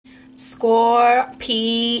Scorpio,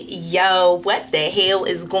 what the hell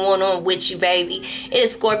is going on with you, baby? It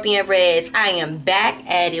is ScorpionReddz. I am back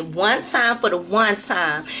at it one time for the one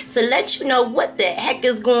time to let you know what the heck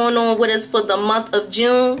is going on with us for the month of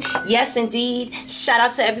June. Yes, indeed. Shout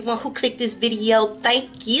out to everyone who clicked this video.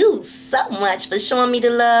 Thank you so much for showing me the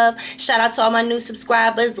love. Shout out to all my new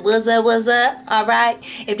subscribers. What's up, what's up? All right.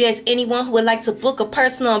 If there's anyone who would like to book a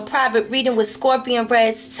personal and private reading with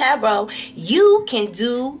ScorpionReddz Tarot, you can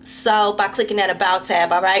do so by clicking that About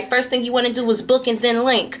tab. All right. First thing you want to do is book and then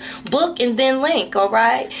link. Book and then link. All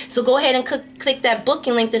right. So go ahead and click that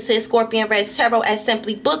booking link that says ScorpionReddz Tarot as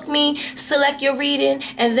simply book me. Select your reading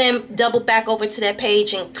and then double back over to that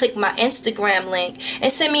page and click my Instagram link and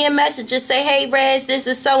send me a message. Just say, hey, Redz, this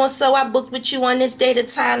is so and so. I booked with you on this date of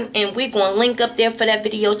time, and we're going to link up there for that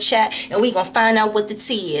video chat, and we're going to find out what the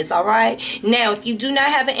tea is. All right. Now, if you do not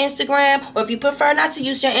have an Instagram, or if you prefer not to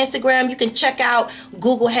use your Instagram, you can check out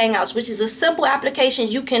Google Hangouts, which is a simple application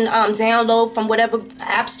you can download from whatever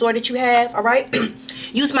app store that you have. All right.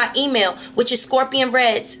 Use my email, which is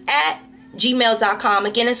scorpionreddztarot@gmail.com.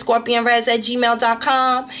 Again, it's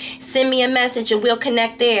scorpionreddztarot@gmail.com. Send me a message and we'll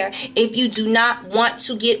connect there. If you do not want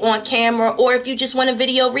to get on camera, or if you just want a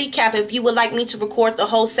video recap, if you would like me to record the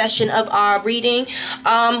whole session of our reading,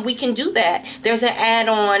 we can do that. There's an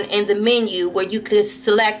add-on in the menu where you could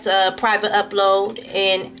select a private upload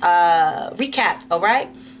and recap. All right.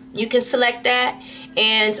 You can select that,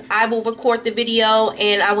 and I will record the video,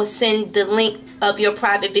 and I will send the link of your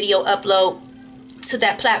private video upload to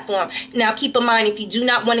that platform. Now, keep in mind, if you do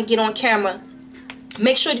not want to get on camera,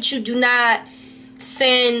 make sure that you do not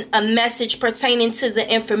send a message pertaining to the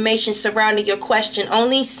information surrounding your question.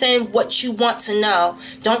 Only send what you want to know.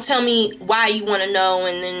 Don't tell me why you want to know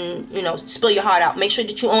and then, you know, spill your heart out. Make sure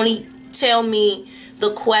that you only tell me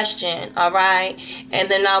the question, all right? And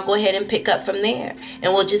then I'll go ahead and pick up from there,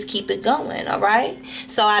 and we'll just keep it going, all right?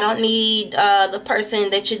 So I don't need the person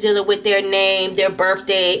that you're dealing with, their name, their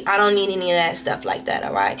birthday. I don't need any of that stuff like that,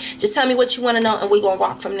 all right? Just tell me what you want to know, and we're gonna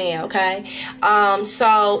rock from there, okay?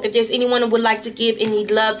 So if there's anyone who would like to give any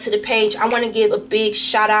love to the page, I want to give a big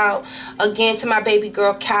shout out again to my baby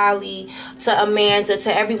girl Kylie, to Amanda,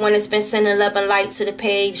 to everyone that's been sending love and light to the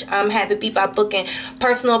page. I'm happy to be by booking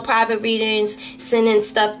personal private readings, sending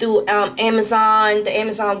stuff through Amazon, the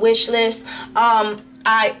Amazon wish list. I've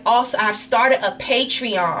started a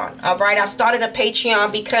Patreon. All right, I've started a Patreon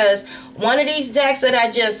because one of these decks that I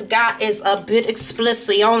just got is a bit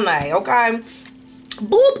explicit only. Okay,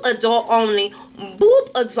 boop, adult only. Boop,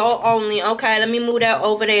 adult only. Okay, let me move that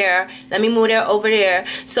over there. Let me move that over there.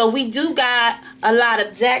 So we do got a lot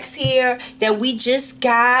of decks here that we just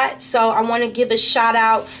got. So I want to give a shout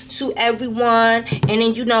out to everyone. And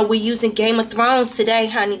then, you know, we're using Game of Thrones today,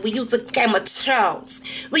 honey. We use the Game of Thrones.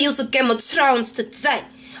 We use the Game of Thrones today.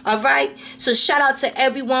 All right. So shout out to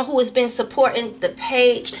everyone who has been supporting the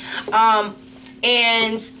page.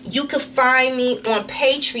 And you can find me on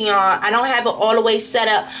Patreon. I don't have it all the way set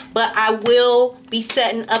up, but I will be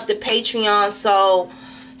setting up the Patreon. So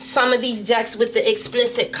some of these decks with the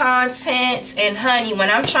explicit content, and honey, when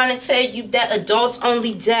I'm trying to tell you that adults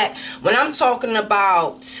only deck, when I'm talking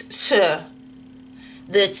about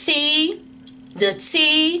the tea in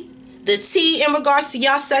regards to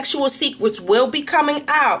y'all sexual secrets will be coming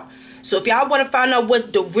out. So if y'all want to find out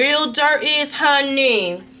what the real dirt is,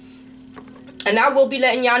 honey, and I will be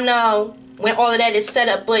letting y'all know when all of that is set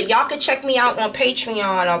up. But y'all can check me out on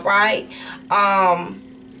Patreon, all right? On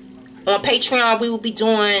Patreon, we will be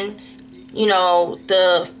doing, you know,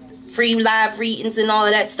 the free live readings and all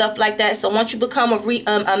of that stuff like that. So once you become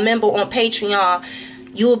a member on Patreon,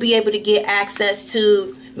 you will be able to get access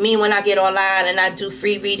to me when I get online and I do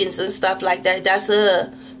free readings and stuff like that. That's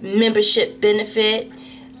a membership benefit.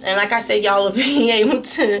 And like I said, y'all will be able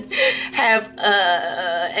to have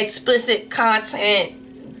explicit content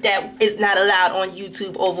that is not allowed on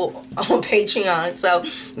YouTube over on Patreon. So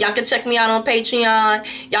y'all can check me out on Patreon.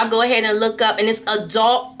 Y'all go ahead and look up, and it's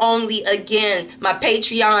adult only. Again, my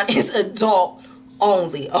Patreon is adult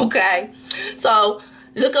only, okay? So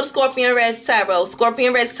look up ScorpionReddz Tarot.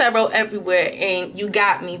 ScorpionReddz Tarot everywhere, and you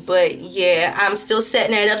got me. But yeah, I'm still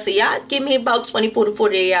setting that up. So y'all give me about 24 to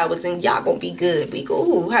 48 hours, and y'all gonna be good. We go,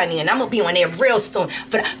 ooh, honey, and I'm gonna be on there real soon.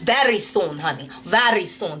 Very soon, honey. Very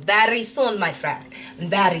soon. Very soon, my friend.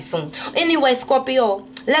 Very soon. Anyway, Scorpio,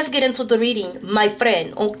 let's get into the reading, my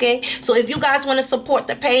friend, okay? So if you guys want to support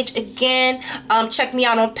the page, again, check me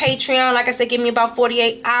out on Patreon. Like I said, give me about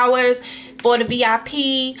 48 hours. for the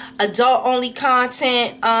VIP, adult only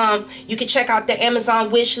content. You can check out the Amazon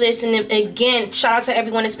wish list. And again, shout out to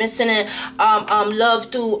everyone that's been sending love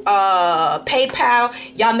through PayPal.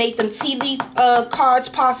 Y'all make them tea leaf cards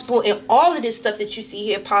possible, and all of this stuff that you see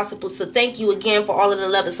here possible. So thank you again for all of the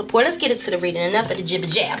love and support. Let's get into the reading. Enough of the jibber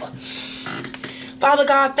jabber. Father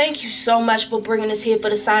God, thank you so much for bringing us here for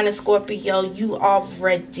the sign of Scorpio. You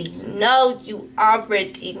already know. You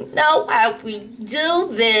already know how we do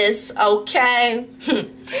this, okay?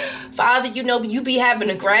 Father, you know you be having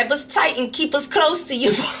to grab us tight and keep us close to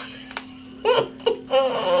you.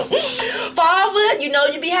 Father, you know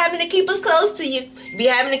you be having to keep us close to you. You be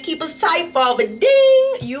having to keep us tight, Father.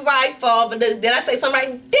 Ding! You right, Father. Did I say something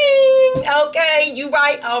right? Ding! Okay, you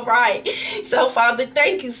right. All right. So, Father,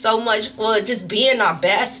 thank you so much for just being our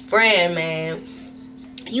best friend, man.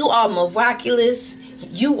 You are miraculous.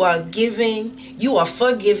 You are giving. You are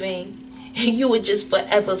forgiving. You were just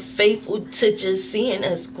forever faithful to just seeing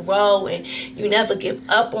us grow, and you never give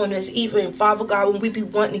up on us. Even, Father God, when we be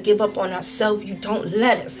wanting to give up on ourselves, you don't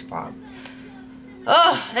let us, Father.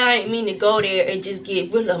 Oh, I ain't mean to go there and just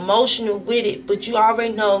get real emotional with it, but you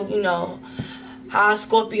already know, you know, how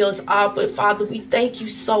Scorpios are. But Father, we thank you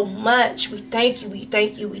so much. We thank you, we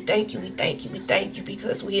thank you, we thank you, we thank you, we thank you,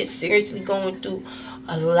 because we are seriously going through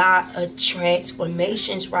a lot of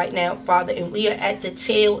transformations right now, Father, and we are at the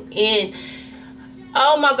tail end.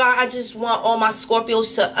 Oh my God, I just want all my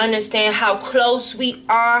Scorpios to understand how close we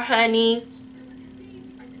are, honey.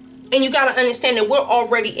 And you got to understand that we're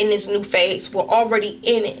already in this new phase. We're already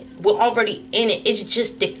in it. We're already in it. It's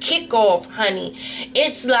just the kickoff, honey.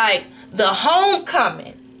 It's like the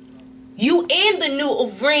homecoming. You in the new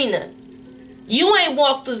arena. You ain't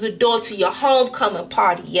walked through the door to your homecoming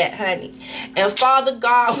party yet, honey. And Father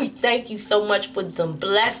God, we thank you so much for the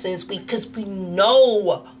blessings. Because we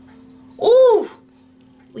know, ooh,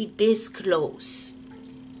 we this close.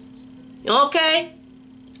 Okay?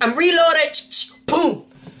 I'm reloaded. Boom.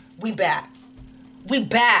 We back. We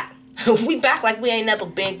back. We back like we ain't never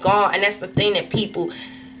been gone. And that's the thing that people,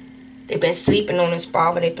 they've been sleeping on us,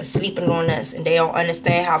 Father. They've been sleeping on us. And they don't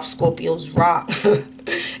understand how Scorpios rock.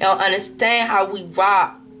 They don't understand how we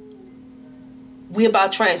rock. We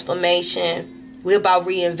about transformation. We about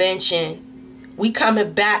reinvention. We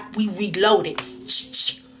coming back. We reloaded.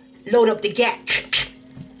 Load up the gap.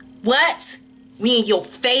 What? We in your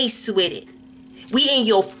face with it. We in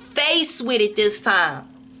your face with it this time.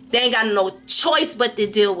 They ain't got no choice but to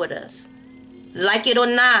deal with us. Like it or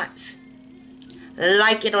not.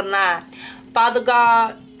 Like it or not. Father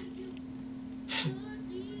God,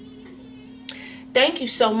 thank you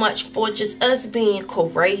so much for just us being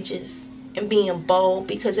courageous and being bold,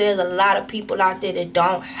 because there's a lot of people out there that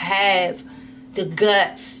don't have the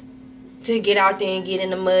guts to get out there and get in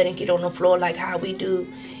the mud and get on the floor like how we do.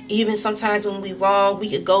 Even sometimes when we wrong, we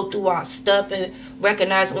could go through our stuff and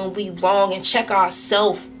recognize when we wrong and check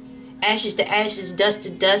ourselves. Ashes to ashes, dust to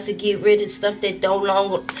dust, to get rid of stuff that don't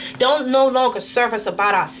no longer serve us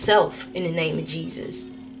about ourselves, in the name of Jesus.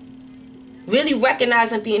 Really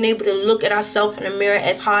recognizing, being able to look at ourselves in the mirror,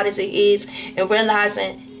 as hard as it is, and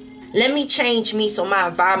realizing, let me change me so my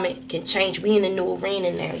environment can change. We in a new arena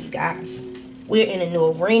now, you guys. We're in a new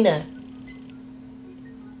arena.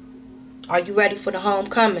 Are you ready for the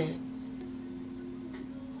homecoming?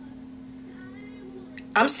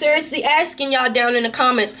 I'm seriously asking y'all down in the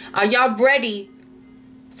comments, are y'all ready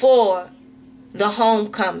for the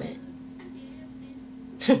homecoming?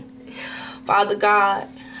 Father God,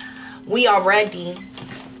 we are ready.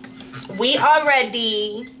 We are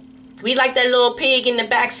ready. We like that little pig in the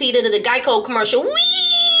back seat of the Geico commercial.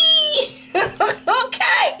 Whee!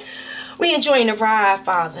 Okay. We enjoying the ride,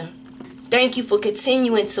 Father. Thank you for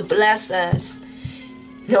continuing to bless us.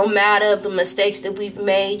 No matter the mistakes that we've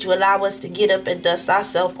made, you allow us to get up and dust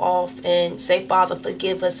ourselves off and say, Father,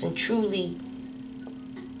 forgive us. And truly,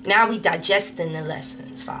 now we digesting the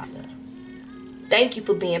lessons, Father. Thank you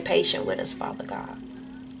for being patient with us, Father God.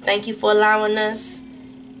 Thank you for allowing us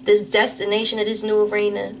this destination of this new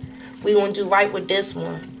arena. We're going to do right with this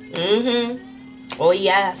one. Oh,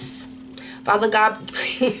 yes. Father God,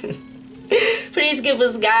 please give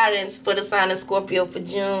us guidance for the sign of Scorpio for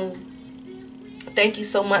June. Thank you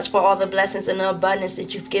so much for all the blessings and the abundance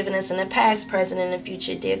that you've given us in the past, present, and the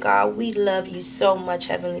future, dear God. We love you so much,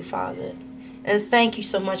 Heavenly Father. And thank you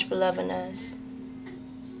so much for loving us.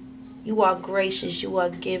 You are gracious. You are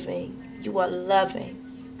giving. You are loving.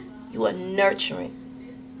 You are nurturing.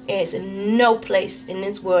 There's no place in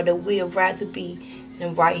this world that we would rather be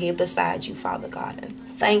than right here beside you, Father God. And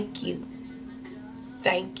thank you.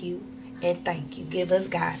 Thank you. And thank you. Give us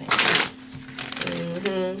guidance.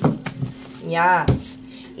 Yes.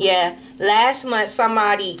 Yeah. last month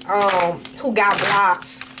somebody who got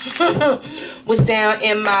blocked was down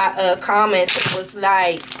in my comments. It was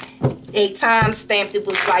like a time stamped. It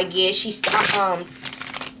was like, yeah, she's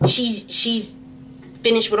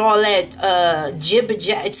finished with all that jibber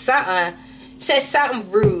jab something. Said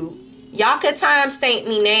something rude. Y'all could time stamp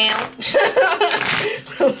me now.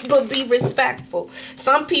 But be respectful.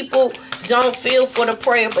 Some people don't feel for the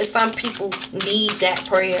prayer, but some people need that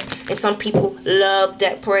prayer. And some people love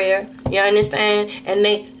that prayer. You understand? And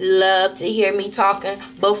they love to hear me talking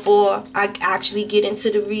before I actually get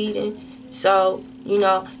into the reading. So, you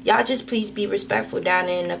know, y'all just please be respectful down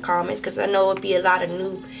there in the comments, because I know it'll be a lot of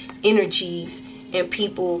new energies and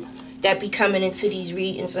people that be coming into these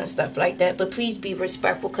readings and stuff like that. But please be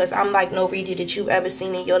respectful, because I'm like no reader that you've ever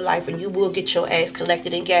seen in your life, and you will get your ass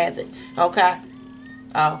collected and gathered. Okay?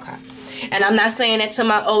 Okay. And I'm not saying that to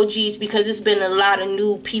my OGs, because it's been a lot of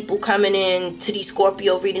new people coming in to these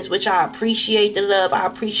Scorpio readings, which I appreciate the love. I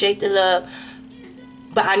appreciate the love.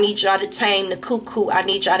 But I need y'all to tame the cuckoo. I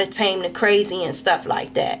need y'all to tame the crazy and stuff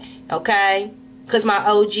like that. Okay? Because my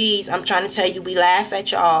OGs, I'm trying to tell you, we laugh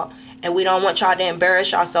at y'all. And we don't want y'all to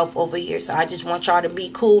embarrass yourself over here. So I just want y'all to be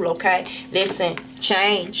cool, okay? Listen,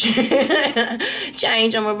 change.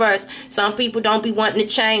 Change in reverse. Some people don't be wanting to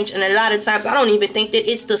change. And a lot of times, I don't even think that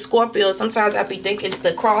it's the Scorpio. Sometimes I be thinking it's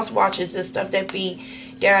the cross watchers and stuff that be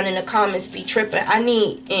down in the comments be tripping. I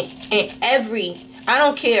need, in every, I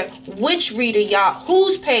don't care which reader y'all,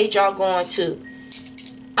 whose page y'all going to.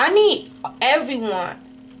 I need everyone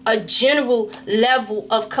a general level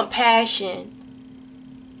of compassion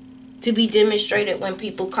to be demonstrated when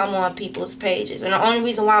people come on people's pages. And the only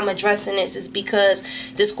reason why I'm addressing this is because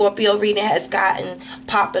the Scorpio reading has gotten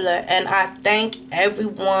popular. And I thank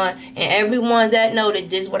everyone, and everyone that know that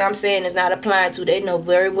this, what I'm saying, is not applying to. They know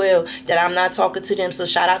very well that I'm not talking to them. So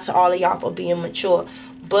shout out to all of y'all for being mature.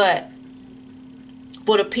 But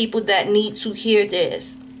for the people that need to hear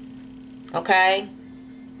this, okay?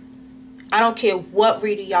 I don't care what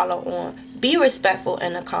reader y'all are on. Be respectful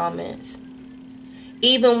in the comments.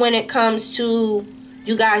 Even when it comes to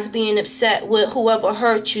you guys being upset with whoever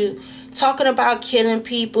hurt you, talking about killing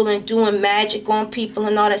people and doing magic on people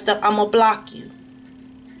and all that stuff, I'm going to block you.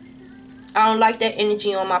 I don't like that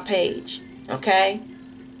energy on my page, okay?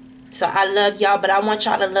 So I love y'all, but I want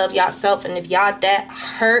y'all to love yourself. And if y'all that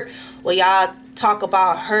hurt, or y'all talk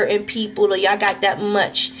about hurting people, or y'all got that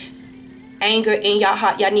much anger in y'all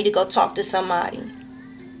heart, y'all need to go talk to somebody.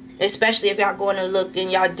 Especially if y'all going to look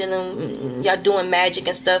and y'all doing magic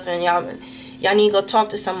and stuff, and y'all need to go talk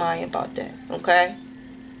to somebody about that, okay?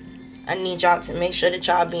 I need y'all to make sure that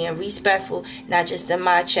y'all being respectful, not just in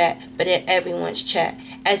my chat, but in everyone's chat,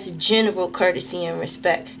 as a general courtesy and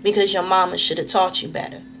respect, because your mama should have taught you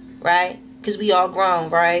better, right? Because we all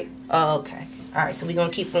grown, right? Oh, okay. All right, so we're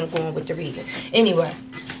going to keep on going with the reading. Anyway,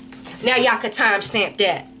 now y'all can timestamp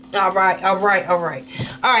that. All right, all right, all right.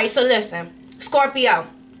 All right, so listen, Scorpio.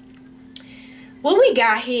 What we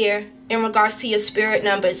got here in regards to your spirit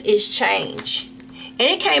numbers is change. And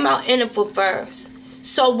it came out in the reverse.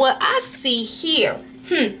 So what I see here,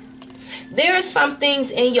 there are some things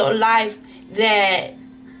in your life that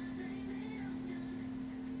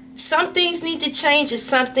some things need to change and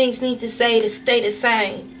some things need to stay the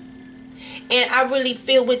same. And I really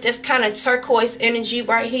feel with this kind of turquoise energy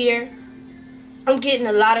right here, I'm getting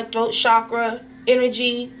a lot of throat chakra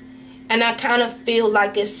energy. And I kind of feel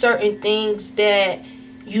like it's certain things that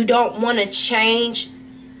you don't want to change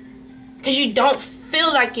because you don't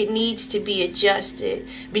feel like it needs to be adjusted,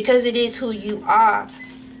 because it is who you are.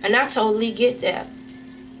 And I totally get that.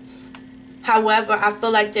 However, I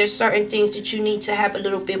feel like there's certain things that you need to have a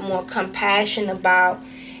little bit more compassion about.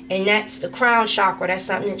 And that's the crown chakra. That's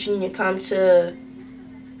something that you need to come to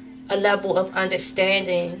a level of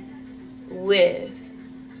understanding with.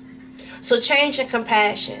 So change and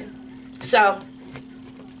compassion. So,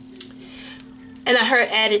 and I heard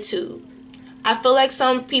attitude. I feel like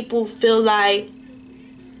some people feel like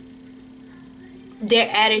their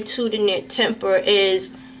attitude and their temper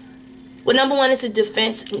is, well, number one, it's a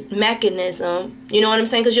defense mechanism. You know what I'm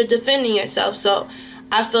saying? Because you're defending yourself. So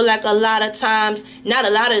I feel like a lot of times, not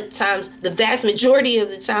a lot of times, the vast majority of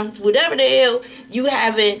the time, whatever the hell you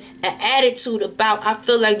having an attitude about, I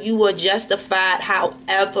feel like you are justified.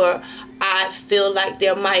 However, I feel like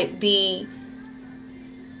there might be,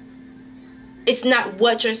 it's not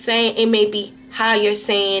what you're saying, it may be how you're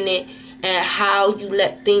saying it and how you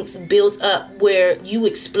let things build up where you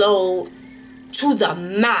explode to the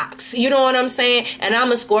max. You know what I'm saying? And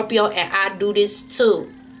I'm a Scorpio and I do this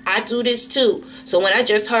too. I do this too. So when I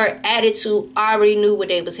just heard attitude, I already knew what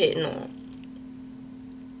they was hitting on.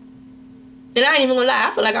 And I ain't even gonna lie,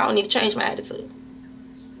 I feel like I don't need to change my attitude.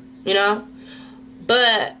 You know?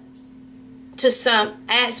 But to some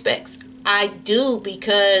aspects, I do,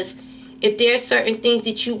 because if there's certain things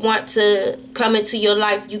that you want to come into your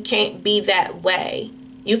life, you can't be that way.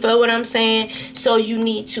 You feel what I'm saying? So you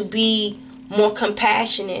need to be more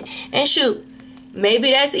compassionate. And shoot,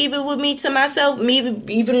 maybe that's even with me to myself. Me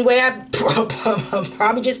even where I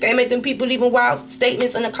probably just came at them people leaving wild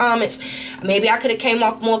statements in the comments. Maybe I could have came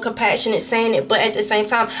off more compassionate saying it, but at the same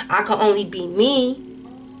time, I can only be me.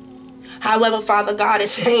 However, Father God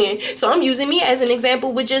is saying. So I'm using me as an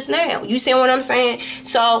example with just now. You see what I'm saying?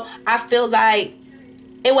 So I feel like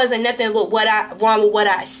it wasn't nothing with wrong with what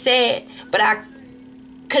I said, but I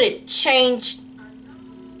could have changed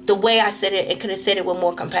the way I said it and could have said it with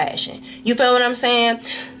more compassion. You feel what I'm saying?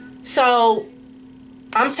 So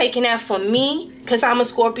I'm taking that for me, because I'm a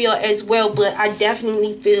Scorpio as well, but I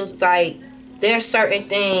definitely feel like there's certain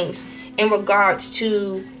things in regards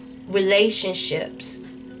to relationships.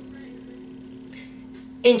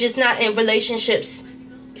 And just not in relationships,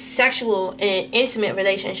 sexual and intimate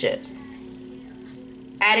relationships.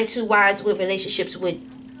 Attitude-wise with relationships with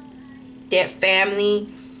their family.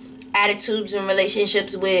 Attitudes and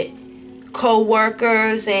relationships with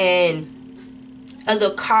co-workers and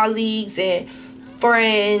other colleagues and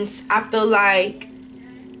friends. I feel like...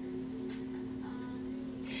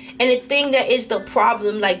 And the thing that is the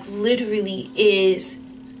problem, like, literally is...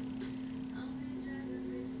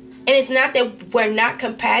 And it's not that we're not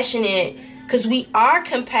compassionate, because we are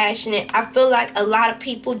compassionate. I feel like a lot of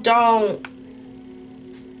people don't.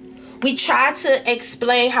 We try to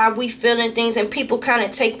explain how we feel and things, and people kind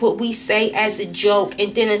of take what we say as a joke.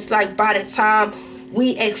 And then it's like by the time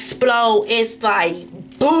we explode, it's like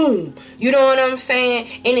boom. You know what I'm saying?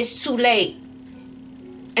 And it's too late.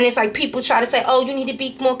 And it's like people try to say, oh, you need to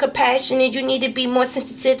be more compassionate. You need to be more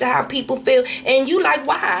sensitive to how people feel. And you like,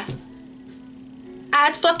 why?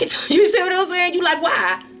 I fucking, you see what I'm saying? You like,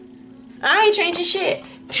 why? I ain't changing shit.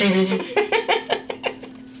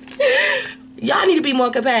 Y'all need to be more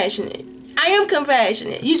compassionate. I am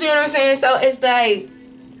compassionate. You see what I'm saying? So it's like,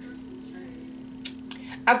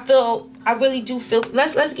 I really do feel,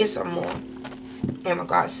 let's get some more in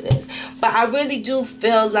regards to this. But I really do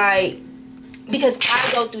feel like, because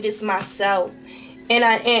I go through this myself, and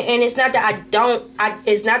it's not that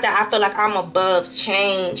it's not that I feel like I'm above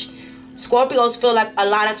change. Scorpios feel like a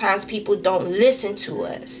lot of times people don't listen to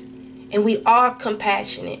us. And we are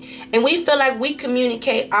compassionate. And we feel like we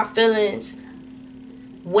communicate our feelings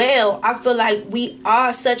well. I feel like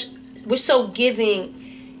we're so giving.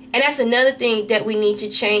 And that's another thing that we need to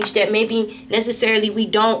change, that maybe necessarily we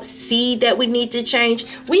don't see that we need to change.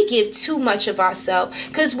 We give too much of ourselves,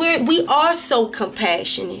 because we are so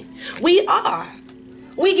compassionate. We are.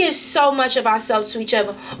 We give so much of ourselves to each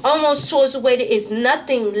other, almost towards the way that is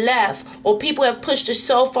nothing left, or people have pushed us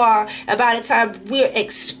so far, and by the time we're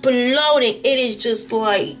exploding, it is just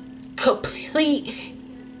like complete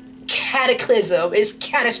cataclysm. It's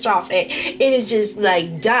catastrophic. It is just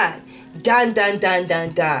like done. Done.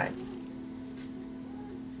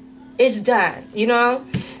 It's done, you know?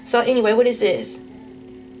 So anyway, what is this?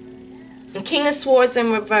 The King of Swords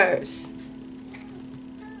in reverse.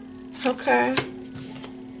 Okay.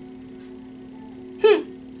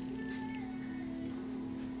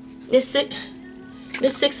 The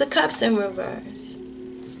Six of Cups in reverse.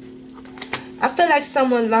 I feel like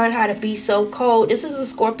someone learned how to be so cold. This is a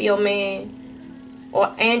Scorpio man.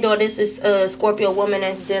 Or this is a Scorpio woman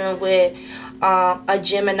that's dealing with a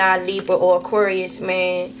Gemini, Libra, or Aquarius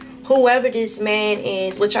man. Whoever this man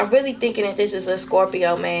is, which I'm really thinking that this is a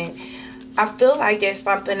Scorpio man. I feel like there's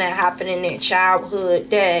something that happened in their childhood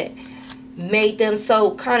that made them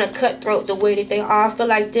so kind of cutthroat the way that they are. I feel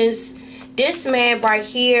like this man right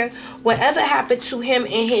here, whatever happened to him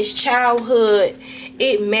in his childhood,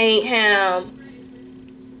 it made him,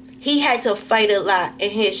 he had to fight a lot in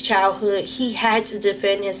his childhood. He had to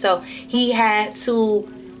defend himself. He had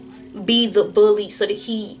to be the bully so that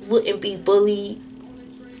he wouldn't be bullied.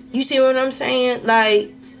 You see what I'm saying?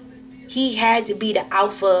 Like, he had to be the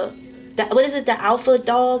alpha. What is it? The alpha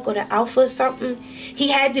dog or the alpha something? He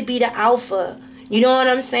had to be the alpha. You know what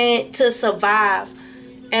I'm saying? To survive.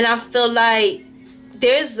 And I feel like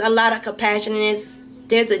there's a lot of compassion in this.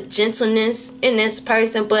 There's a gentleness in this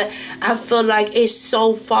person. But I feel like it's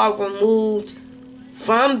so far removed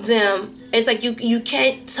from them. It's like you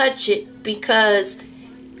can't touch it because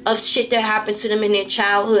of shit that happened to them in their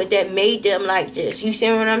childhood that made them like this. You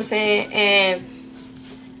see what I'm saying? And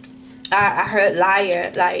I heard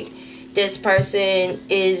liar. Like, this person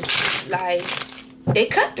is like they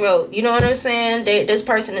cutthroat. You know what I'm saying? This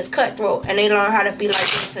person is cutthroat, and they learn how to be like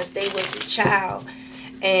this since they was a child.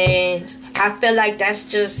 And I feel like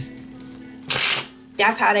that's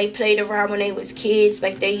how they played around when they was kids.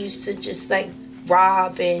 Like, they used to just like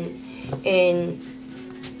rob and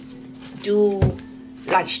do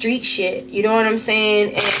like street shit. You know what I'm saying?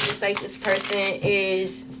 And it's just like this person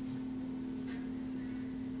is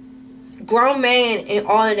grown man and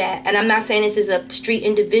all of that. And I'm not saying this is a street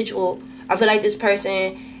individual. I feel like this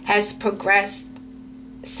person has progressed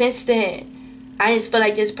since then. I just feel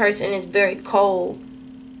like this person is very cold.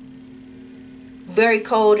 Very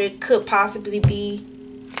cold. It could possibly be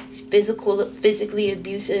physically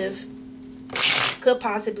abusive. Could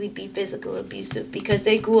possibly be physical abusive because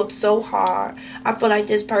they grew up so hard. I feel like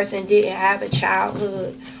this person didn't have a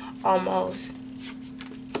childhood almost.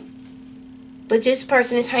 But this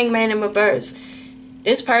person is hangman in reverse.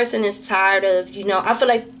 This person is tired of, you know, I feel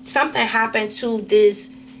like something happened to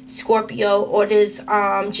this Scorpio or this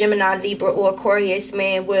Gemini, Libra, or Aquarius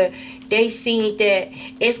man where they see that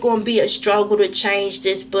it's going to be a struggle to change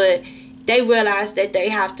this, but they realize that they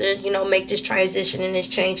have to, you know, make this transition and this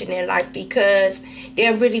change in their life because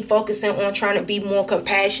they're really focusing on trying to be more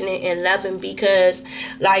compassionate and loving because,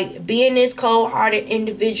 like, being this cold-hearted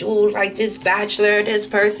individual, like this bachelor, this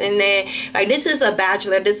person that, like, this is a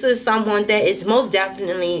bachelor. This is someone that is most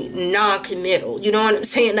definitely non-committal. You know what I'm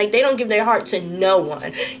saying? Like, they don't give their heart to no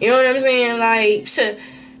one. You know what I'm saying? Like,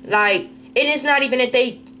 it is not even that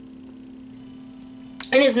they...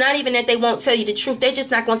 And it's not even that they won't tell you the truth. They're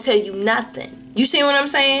just not going to tell you nothing. You see what I'm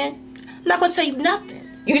saying? I'm not going to tell you nothing.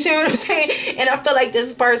 You see what I'm saying? And I feel like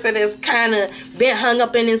this person has kind of been hung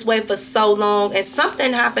up in this way for so long. And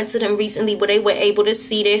something happened to them recently where they were able to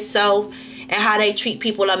see their self and how they treat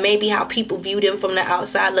people, or maybe how people view them from the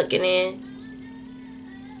outside looking in.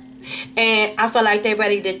 And I feel like they're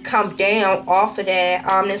ready to come down off of that.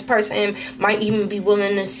 This person might even be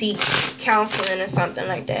willing to seek counseling or something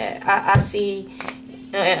like that. I see...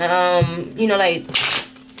 you know, like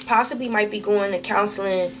possibly might be going to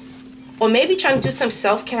counseling, or maybe trying to do some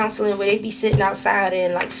self-counseling where they be sitting outside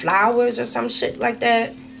in like flowers or some shit like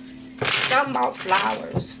that. Something about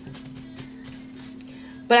flowers.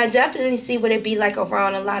 But I definitely see what it be like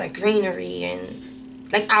around a lot of greenery and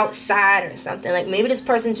like outside or something. Like maybe this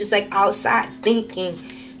person just like outside thinking,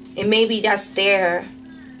 and maybe that's their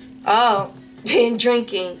and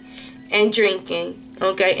drinking,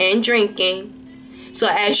 okay, and drinking. So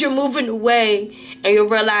as you're moving away and you're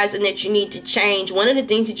realizing that you need to change, one of the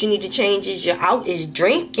things that you need to change is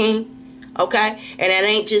drinking, okay? And that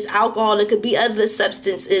ain't just alcohol. It could be other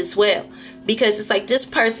substance as well. Because it's like this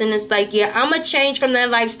person is like, yeah, I'm going to change from that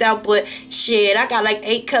lifestyle, but shit, I got like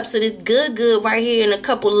 8 cups of this good right here and a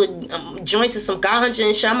couple of joints of some ganja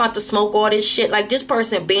and shit. I'm about to smoke all this shit. Like this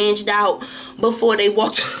person binged out before they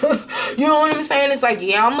walked. You know what I'm saying? It's like,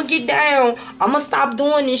 yeah, I'm going to get down. I'm going to stop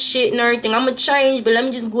doing this shit and everything. I'm going to change, but let me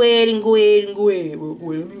just go ahead real quick. Let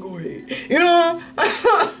me go ahead. You know?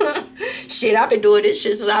 Shit, I've been doing this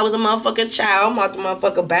shit since I was a motherfucking child. I'm about to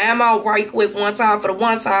motherfucker bam out right quick one time for the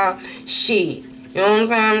one time. Shit. You know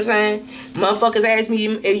what I'm saying? Motherfuckers ask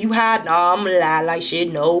me, are you high? Nah, I'm gonna lie like shit,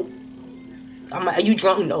 no. Are you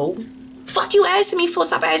drunk? No. Fuck you asking me for?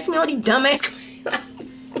 Stop asking me all these dumb ass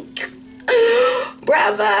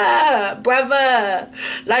brother.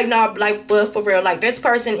 Like, nah, like, but for real, like, this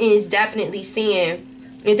person is definitely seeing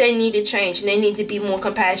that they need to change and they need to be more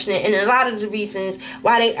compassionate. And a lot of the reasons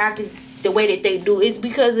why they acted the way that they do is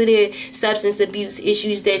because of their substance abuse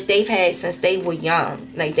issues that they've had since they were young.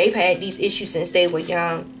 Like, they've had these issues since they were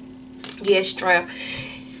young. Yes, Trump.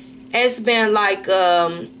 It's been like,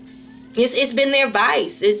 it's been their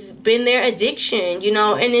vice. It's been their addiction, you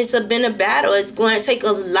know, and it's been a battle. It's going to take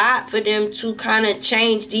a lot for them to kind of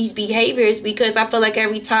change these behaviors, because I feel like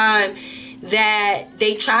every time that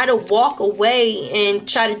they try to walk away and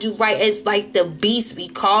try to do right, it's like the beast be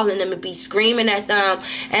calling them and be screaming at them.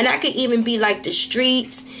 And that could even be like the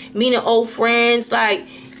streets, meeting old friends, like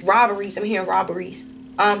robberies. I'm hearing robberies.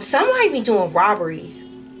 Somebody be doing robberies.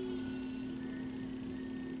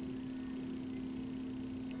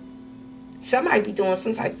 Somebody be doing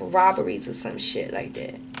some type of robberies or some shit like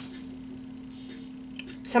that.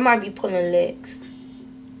 Somebody be pulling legs.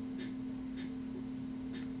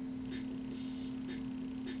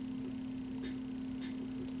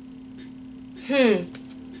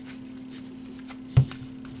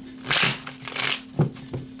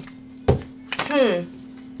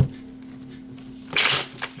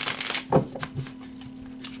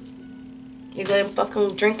 You're getting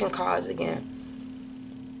fucking drinking cards again.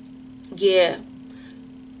 Yeah.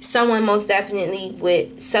 Someone most definitely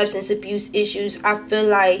with substance abuse issues. I feel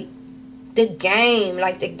like the game.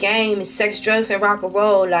 Like, the game is sex, drugs, and rock and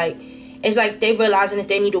roll. Like, it's like they realizing that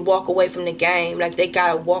they need to walk away from the game. Like, they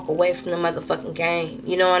gotta walk away from the motherfucking game.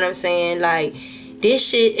 You know what I'm saying? Like, this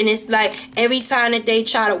shit, and it's like, every time that they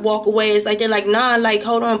try to walk away, it's like, they're like, nah, like,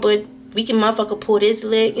 hold on, but we can motherfucker pull this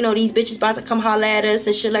lick. You know, these bitches about to come holler at us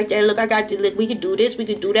and shit like that. Look, I got the lick. We could do this. We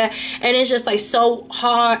could do that. And it's just like so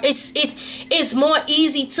hard. It's more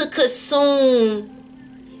easy to consume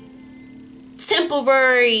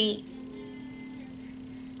temporary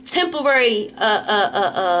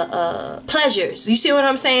pleasures. You see what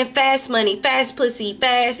I'm saying? Fast money, fast pussy,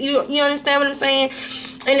 fast. You understand what I'm saying?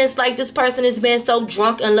 And it's like this person has been so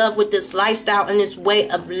drunk in love with this lifestyle and this way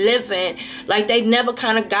of living. Like, they never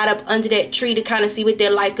kind of got up under that tree to kind of see what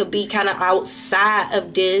their life could be kind of outside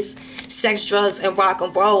of this sex, drugs, and rock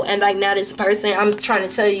and roll. And like, now this person, I'm trying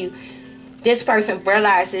to tell you, this person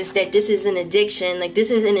realizes that this is an addiction. Like,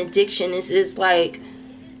 this is an addiction. This is like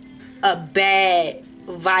a bad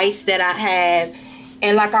vice that I have.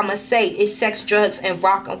 And like I'm gonna say, it's sex, drugs, and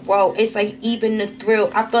rock and roll. It's like even the thrill.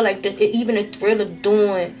 I feel like even the thrill of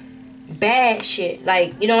doing bad shit.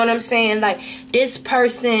 Like, you know what I'm saying? Like, this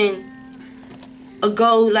person will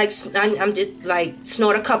go, like, I'm just like,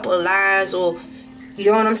 snort a couple of lines, or, you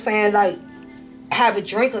know what I'm saying? Like, have a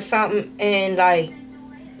drink or something and like,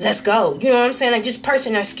 let's go. You know what I'm saying? Like, this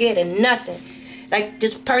person not scared of nothing. Like,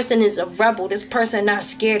 this person is a rebel. This person not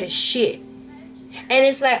scared of shit. And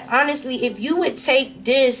it's like, honestly, if you would take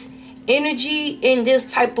this energy in this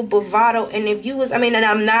type of bravado, and if you was, I mean, and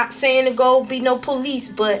I'm not saying to go be no police,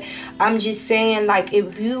 but I'm just saying, like,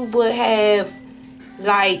 if you would have,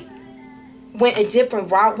 like, went a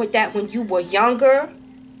different route with that when you were younger,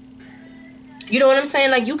 you know what I'm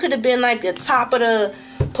saying? Like, you could have been, like, the top of the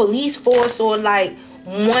police force, or, like,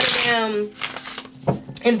 one of them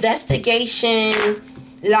investigation,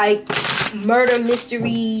 like, murder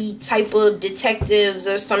mystery type of detectives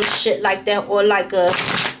or some shit like that, or like a,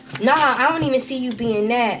 nah, I don't even see you being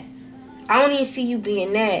that. I don't even see you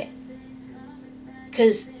being that,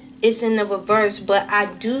 because it's in the reverse. But I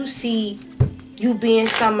do see you being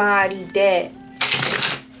somebody that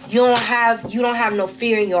you don't have no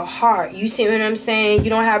fear in your heart. You see what I'm saying? You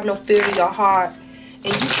don't have no fear in your heart,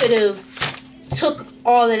 and you could have took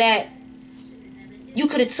all of that. You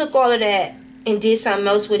could have took all of that and did something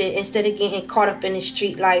else with it, instead of getting caught up in the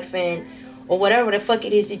street life and, or whatever the fuck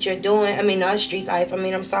it is that you're doing. I mean, not street life. I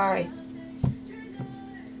mean, I'm sorry.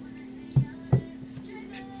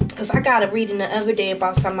 Because I got a reading the other day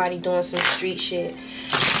about somebody doing some street shit.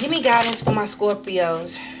 Give me guidance for my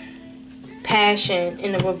Scorpios. Passion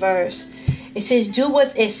in the reverse. It says, do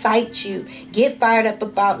what excites you. Get fired up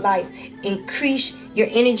about life. Increase your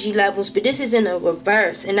energy levels. But this is in the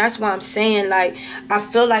reverse. And that's why I'm saying, like, I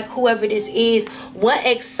feel like whoever this is, what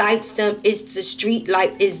excites them is the street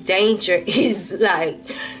life, is danger, is like,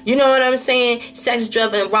 you know what I'm saying? Sex,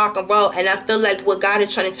 drug, and rock and roll. And I feel like what God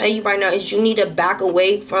is trying to tell you right now is you need to back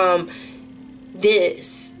away from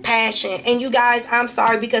this passion. And you guys, I'm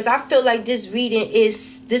sorry, because I feel like this reading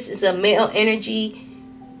is a male energy.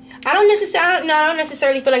 I don't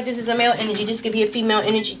necessarily feel like this is a male energy. This could be a female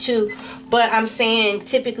energy too. But I'm saying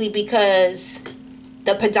typically because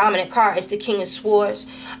the predominant card is the King of Swords.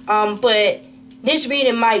 But this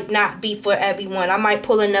reading might not be for everyone. I might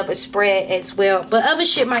pull another spread as well. But other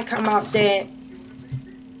shit might come out that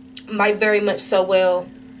might very much so well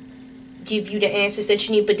give you the answers that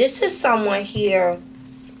you need. But this is someone here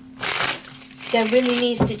that really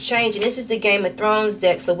needs to change. And this is the Game of Thrones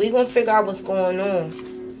deck. So we're going to figure out what's going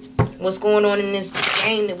on. What's going on in this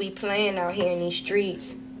game that we playing out here in these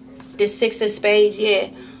streets. This Six of Spades, yeah.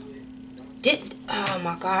 Oh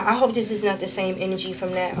my God. I hope this is not the same energy from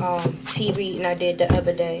that tea reading I did the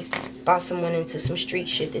other day. About someone into some street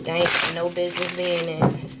shit that they ain't got no business being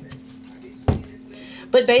in.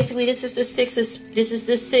 But basically this is the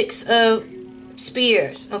six of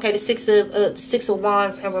spears. Okay, the six of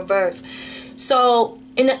wands in reverse. So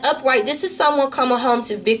in the upright, this is someone coming home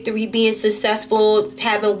to victory, being successful,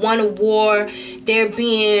 having won a war. They're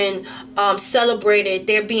being celebrated.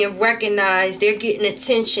 They're being recognized. They're getting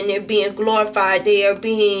attention. They're being glorified. They are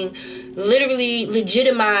being literally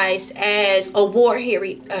legitimized as a war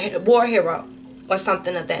hero or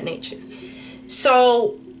something of that nature.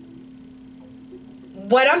 So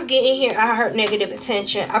what I'm getting here, I heard negative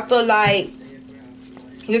attention. I feel like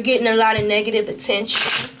you're getting a lot of negative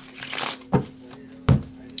attention.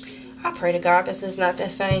 I pray to God this is not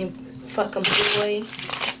that same fucking boy.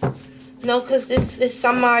 No, because this is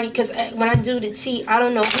somebody, because when I do the tea, I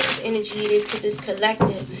don't know whose energy it is because it's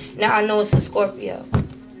collective. Now I know it's a Scorpio.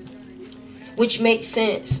 Which makes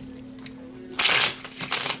sense.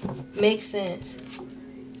 Makes sense.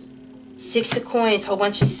 6 of coins, whole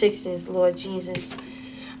bunch of sixes, Lord Jesus.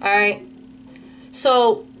 Alright.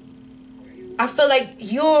 So I feel like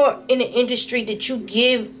you're in an industry that you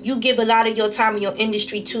give a lot of your time in your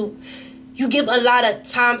industry to. You give a lot of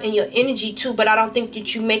time and your energy to, but I don't think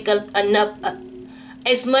that you make enough,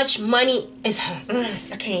 as much money as,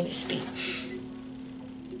 I can't even speak.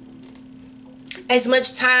 As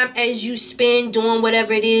much time as you spend doing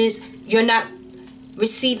whatever it is, you're not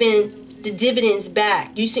receiving the dividends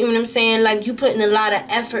back. You see what I'm saying? Like, you putting a lot of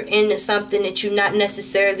effort into something that you're not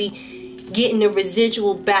necessarily getting the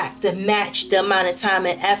residual back to match the amount of time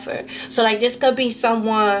and effort. So, like, this could be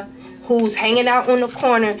someone who's hanging out on the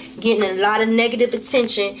corner, getting a lot of negative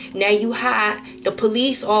attention. Now you high, the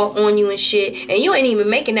police are on you and shit, and you ain't even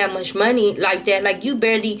making that much money like that. Like, you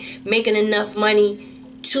barely making enough money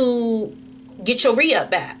to get your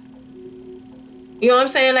re-up back. You know what I'm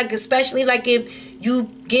saying? Like, especially like if you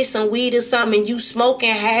get some weed or something and you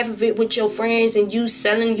smoking half of it with your friends and you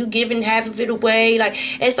selling, you giving half of it away. Like,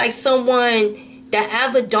 it's like someone that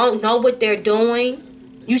ever don't know what they're doing.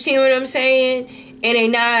 You see what I'm saying?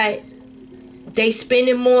 And they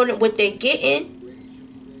spending more than what they getting.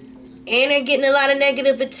 And they're getting a lot of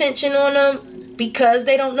negative attention on them because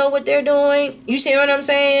they don't know what they're doing. You see what I'm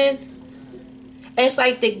saying? It's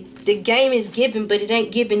like the game is given, but it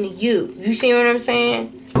ain't given to you. You see what I'm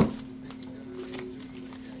saying?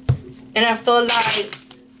 And I feel like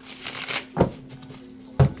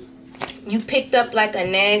you picked up like a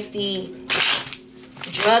nasty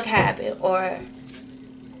drug habit, or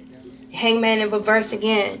Hangman in reverse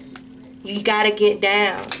again. You gotta get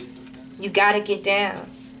down. You gotta get down.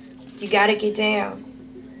 You gotta get down.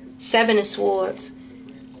 7 of Swords.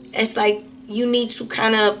 It's like you need to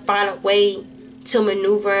kind of find a way to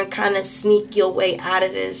maneuver and kind of sneak your way out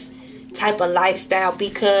of this type of lifestyle,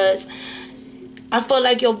 because I feel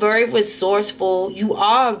like you're very resourceful. You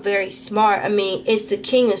are very smart. I mean, it's the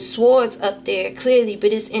King of Swords up there, clearly,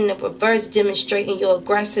 but it's in the reverse, demonstrating your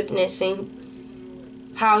aggressiveness and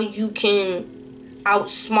how you can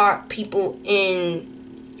outsmart people in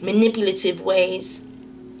manipulative ways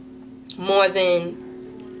more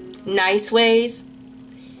than nice ways.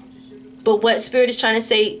 But what Spirit is trying to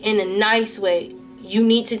say, in a nice way, you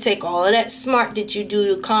need to take all of that smart that you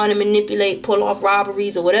do to con and manipulate, pull off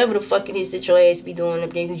robberies, or whatever the fuck it is that your ass be doing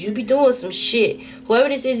up there. Because you be doing some shit. Whoever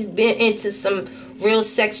this is been into some real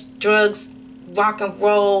sex, drugs, rock and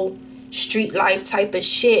roll, street life type of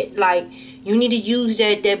shit. Like, you need to use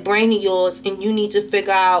that brain of yours, and you need to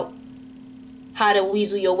figure out how to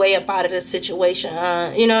weasel your way up out of the situation.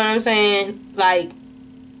 You know what I'm saying? Like,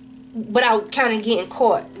 without kind of getting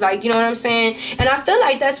caught. Like, you know what I'm saying? And I feel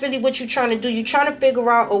like that's really what you're trying to do. You're trying to figure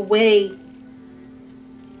out a way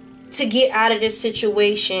to get out of this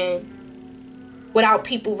situation without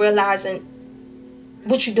people realizing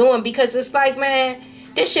what you're doing. Because it's like, man,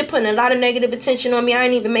 this shit putting a lot of negative attention on me. I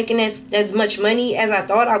ain't even making as much money as I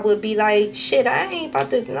thought I would be. Like, shit, I ain't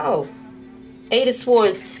about to, no. 8 of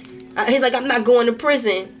Swords. He's like, I'm not going to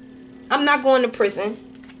prison. I'm not going to prison.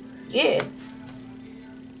 Yeah.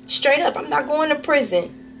 Straight up, I'm not going to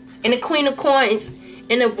prison. And the Queen of Coins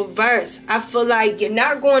in the reverse. I feel like you're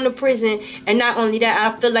not going to prison. And not only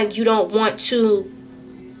that, I feel like you don't want to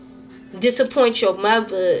disappoint your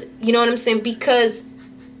mother. You know what I'm saying? Because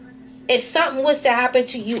if something was to happen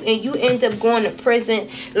to you and you end up going to prison,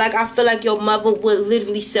 like, I feel like your mother would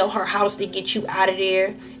literally sell her house to get you out of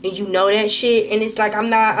there. And you know that shit. And it's like, I'm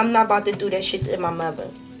not about to do that shit to my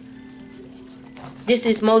mother. This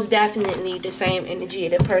is most definitely the same energy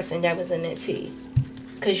of the person that was in that tea.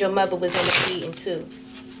 Because your mother was in the meeting too.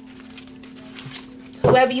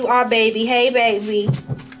 Whoever you are, baby. Hey, baby.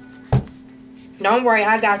 Don't worry,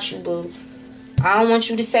 I got you, boo. I don't want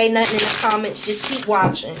you to say nothing in the comments. Just keep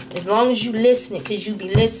watching. As long as you listening, because you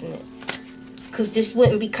be listening. Because this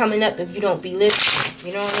wouldn't be coming up if you don't be listening.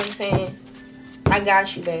 You know what I'm saying? I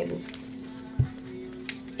got you, baby.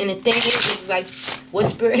 And the thing is like, what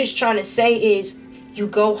Spirit is trying to say is, you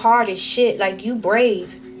go hard as shit. Like, you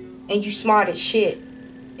brave. And you smart as shit.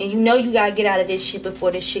 And you know you gotta get out of this shit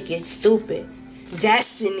before this shit gets stupid.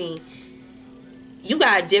 Destiny. You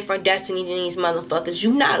got a different destiny than these motherfuckers.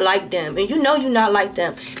 You not like them. And you know you not like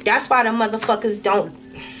them. That's why the motherfuckers don't.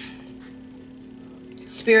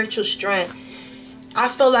 Spiritual strength. I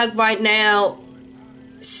feel like right now,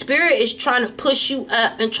 Spirit is trying to push you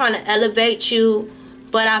up and trying to elevate you.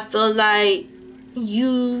 But I feel like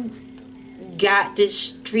you got this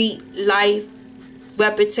street life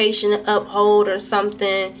reputation to uphold or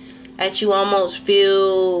something, that you almost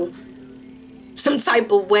feel some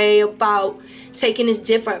type of way about taking this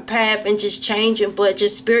different path and just changing. But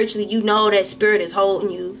just spiritually, you know that Spirit is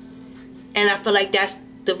holding you. And I feel like that's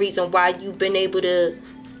the reason why you've been able to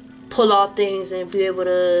pull off things and be able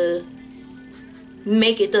to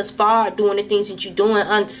make it thus far, doing the things that you're doing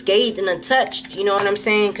unscathed and untouched. You know what I'm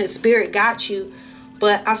saying? Because spirit got you.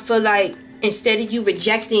 But I feel like instead of you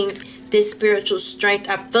rejecting this spiritual strength,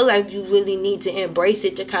 I feel like you really need to embrace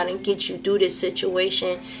it to kind of get you through this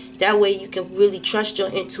situation. That way you can really trust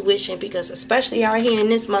your intuition, because especially out here in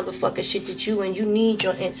this motherfucker shit that you need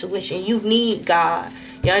your intuition. You need God.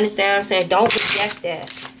 You understand what I'm saying? Don't reject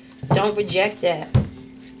that. Don't reject that.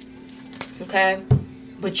 Okay?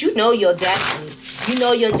 But you know your destiny. You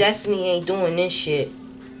know your destiny ain't doing this shit.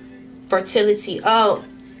 Fertility. Oh,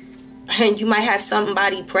 and you might have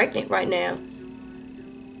somebody pregnant right now.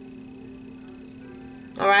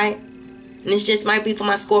 Alright? And this just might be for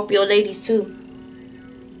my Scorpio ladies too.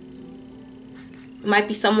 It might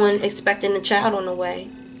be someone expecting a child on the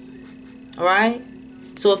way. Alright?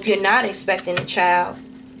 So if you're not expecting a child,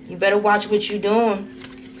 you better watch what you're doing,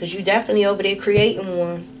 because you definitely over there creating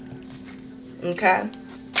one. Okay?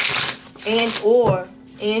 And or,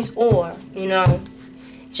 you know,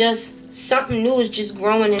 just something new is just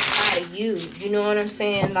growing inside of you. You know what I'm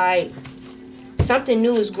saying? Like, something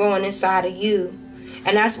new is growing inside of you.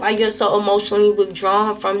 And that's why you're so emotionally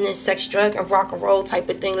withdrawn from this sex, drug, and rock and roll type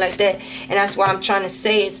of thing like that. And that's why I'm trying to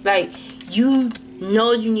say, it's like, you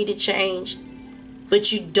know you need to change,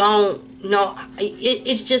 but you don't know.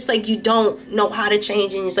 It's just like you don't know how to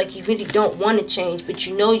change. And it's like you really don't want to change, but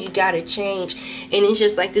you know you got to change. And it's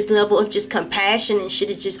just like this level of just compassion and shit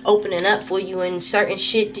is just opening up for you. And certain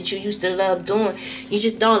shit that you used to love doing, you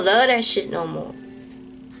just don't love that shit no more.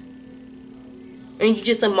 And you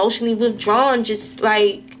just emotionally withdrawn, just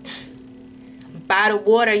like by the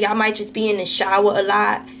water. Y'all might just be in the shower a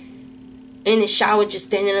lot. In the shower, just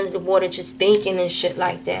standing under the water, just thinking and shit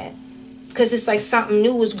like that. Because it's like something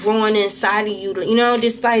new is growing inside of you. You know,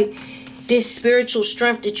 this like this spiritual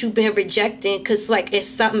strength that you've been rejecting. Because like it's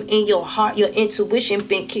something in your heart, your intuition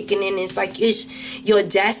been kicking in. It's like it's your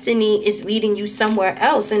destiny is leading you somewhere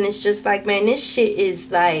else. And it's just like, man, this shit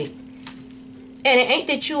is like... And it ain't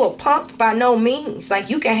that you a punk by no means. Like,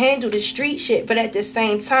 you can handle the street shit. But at the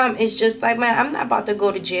same time, it's just like, man, I'm not about to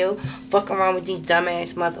go to jail fucking around with these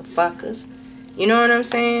dumbass motherfuckers. You know what I'm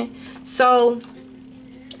saying? So,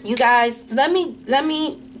 you guys, let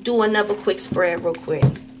me do another quick spread real quick.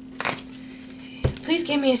 Please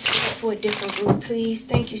give me a spread for a different group, please.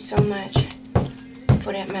 Thank you so much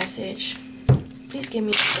for that message. Please give me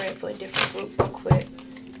a spread for a different group real quick.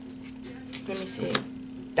 Let me see.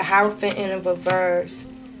 The Hierophant in reverse.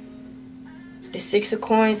 The Six of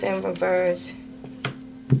Coins in reverse.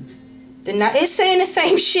 It's saying the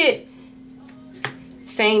same shit.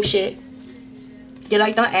 Same shit. You're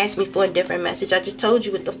like, don't ask me for a different message. I just told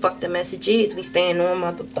you what the fuck the message is. We stand on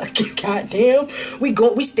motherfucking goddamn.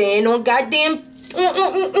 We stand on goddamn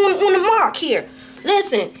on the mark here.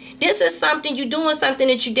 Listen, this is something, you doing something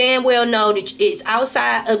that you damn well know that is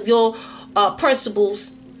outside of your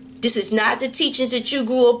principles. This is not the teachings that you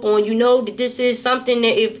grew up on. You know that this is something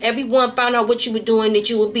that if everyone found out what you were doing, that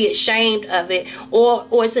you would be ashamed of it. Or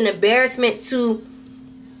it's an embarrassment to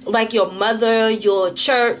like your mother, your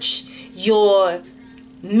church, your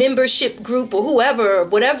membership group, or whoever,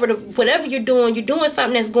 whatever you're doing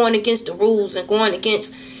something that's going against the rules and going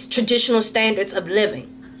against traditional standards of living.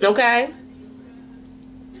 Okay?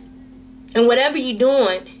 And whatever you're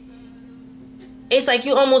doing, it's like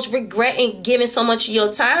you almost regretting giving so much of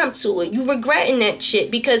your time to it. You regretting that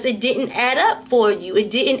shit because it didn't add up for you.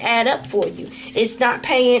 It didn't add up for you. It's not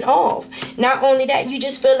paying off. Not only that, you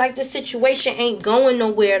just feel like the situation ain't going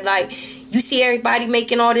nowhere. Like, you see everybody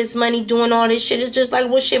making all this money, doing all this shit. It's just like,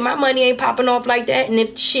 well, shit, my money ain't popping off like that. And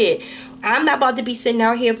if shit, I'm not about to be sitting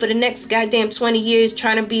out here for the next goddamn 20 years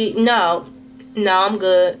trying to be, no, I'm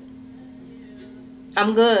good.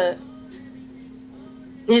 I'm good.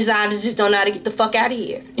 I just don't know how to get the fuck out of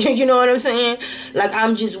here. You know what I'm saying? Like,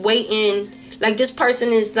 I'm just waiting. Like, this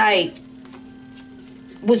person is like,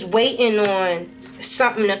 was waiting on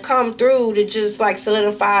something to come through to just like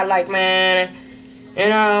solidify, like, man, you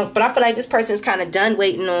know. But I feel like this person's kind of done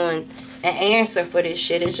waiting on an answer for this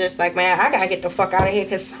shit. It's just like, man, I gotta get the fuck out of here,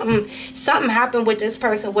 because something happened with this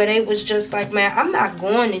person where they was just like, man, I'm not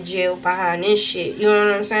going to jail behind this shit. You know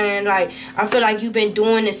what I'm saying? Like, I feel like you've been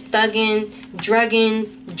doing this thugging,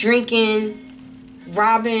 drugging, drinking,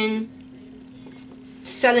 robbing,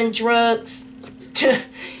 selling drugs.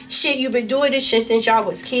 Shit, you've been doing this shit since y'all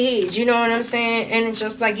was kids. You know what I'm saying? And it's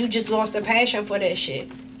just like you just lost the passion for that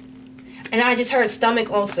shit. And I just heard stomach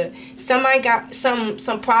ulcer. Somebody got some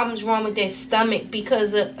problems wrong with their stomach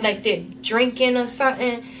because of like they're drinking or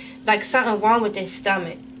something. Like something wrong with their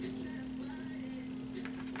stomach.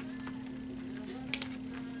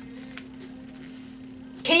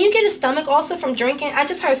 Can you get a stomach ulcer from drinking? I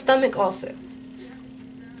just heard stomach ulcer.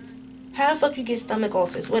 How the fuck you get stomach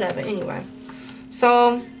ulcers? Whatever, anyway.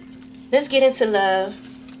 So, let's get into love.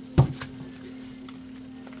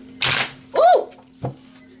 Ooh!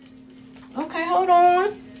 Okay, hold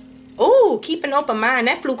on. Ooh, keep an open mind.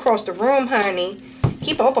 That flew across the room, honey.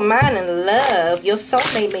 Keep an open mind and love. Your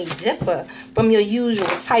soulmate may differ from your usual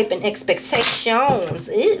type and expectations.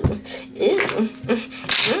 Ew. Ew.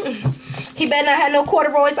 He better not have no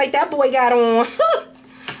corduroys like that boy got on.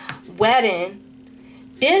 Wedding.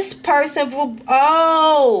 This person will...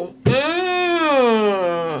 Oh.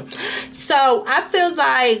 So, I feel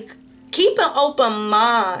like keep an open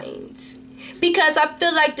mind. Because I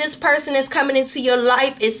feel like this person that's coming into your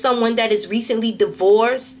life is someone that is recently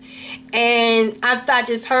divorced. And I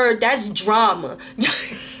just heard that's drama.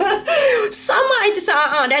 Somebody just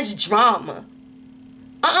said, that's drama.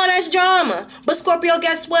 That's drama. But Scorpio,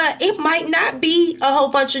 guess what? It might not be a whole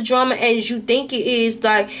bunch of drama as you think it is.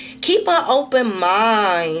 Like, keep an open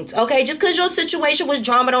mind. Okay? Just because your situation was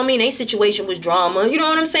drama don't mean their situation was drama. You know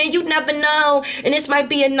what I'm saying? You never know. And this might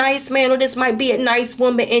be a nice man or this might be a nice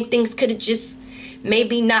woman and things could have just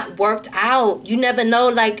maybe not worked out. You never know.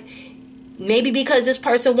 Like, maybe because this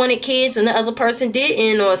person wanted kids and the other person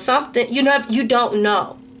didn't or something. You know, you don't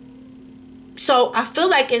know. So, I feel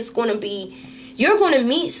like it's going to be... You're going to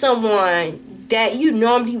meet someone that you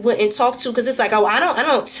normally wouldn't talk to because it's like, oh, I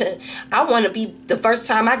want to be the first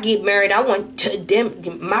time I get married. I want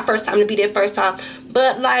my first time to be their first time.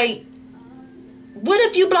 But like, what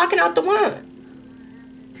if you blocking out the one?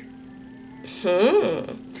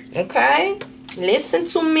 Okay. Listen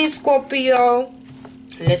to me, Scorpio.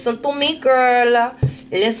 Listen to me, girl.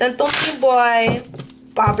 Listen to me, boy.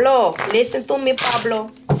 Pablo. Listen to me, Pablo.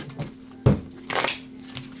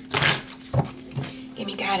 Give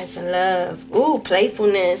me guidance and love. Ooh,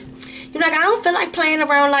 playfulness. You're like, I don't feel like playing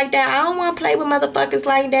around like that. I don't want to play with motherfuckers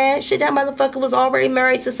like that. Shit, that motherfucker was already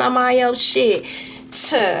married to somebody else. Shit.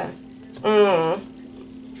 Ooh.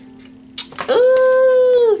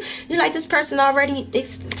 You like this person already.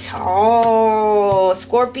 Oh,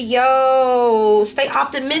 Scorpio. Stay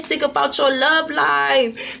optimistic about your love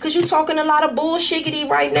life. Because you talking a lot of bullshiggity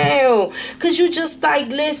right now. Because you just like,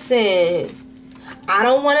 listen. I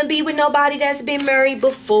don't want to be with nobody that's been married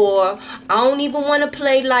before. I don't even want to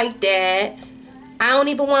play like that. I want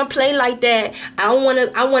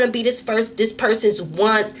to be this person's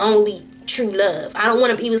one only true love. I don't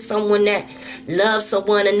want to be with someone that loves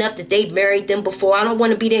someone enough that they married them before. I don't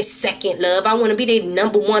want to be their second love. I want to be their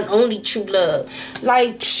number one only true love.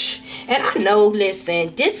 Like, and I know,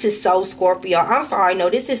 listen, this is so Scorpio. I'm sorry, no,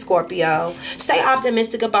 this is Scorpio. Stay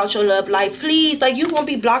optimistic about your love life, please. Like, you won't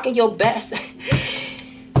be blocking your best.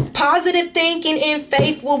 Positive thinking and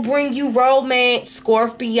faith will bring you romance,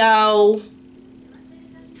 Scorpio.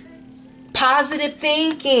 Positive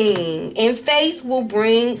thinking and faith will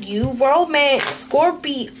bring you romance,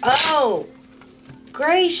 Scorpio.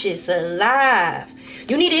 Gracious alive.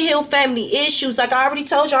 You need to heal family issues. Like I already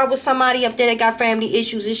told y'all, with somebody up there that got family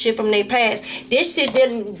issues and shit from their past. This shit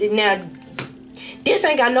didn't. Now, this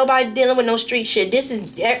ain't got nobody dealing with no street shit. This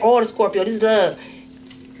is all the Scorpio. This is love.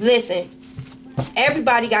 Listen.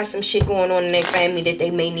 Everybody got some shit going on in their family that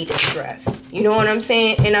they may need to address. You know what I'm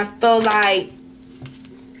saying? And I feel like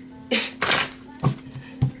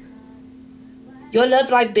your love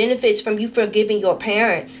life benefits from you forgiving your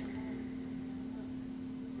parents.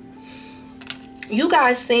 You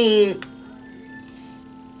guys seen,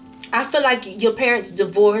 I feel like your parents'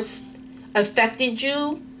 divorce affected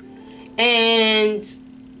you. And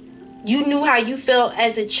you knew how you felt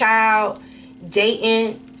as a child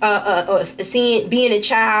dating, being a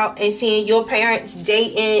child and seeing your parents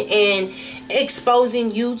dating and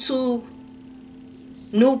exposing you to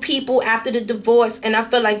new people after the divorce. And I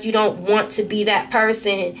feel like you don't want to be that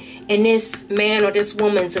person in this man or this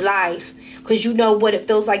woman's life, because you know what it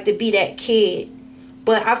feels like to be that kid.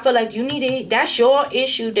 But I feel like you need to, that's your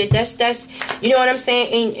issue. That's you know what I'm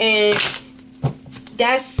saying? And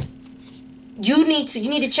that's, you need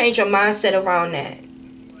to change your mindset around that.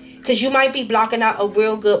 Because you might be blocking out a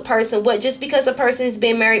real good person. What, just because a person's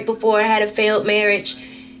been married before and had a failed marriage,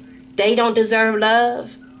 they don't deserve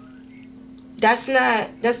love? That's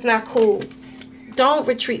not cool. Don't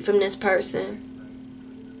retreat from this person.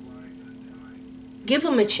 Give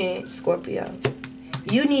them a chance, Scorpio.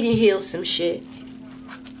 You need to heal some shit.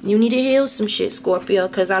 You need to heal some shit, Scorpio.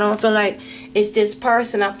 Because I don't feel like it's this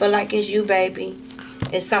person. I feel like it's you, baby.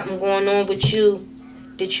 It's something going on with you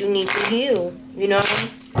that you need to heal. You know?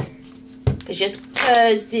 Because just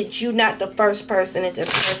because that you're not the first person that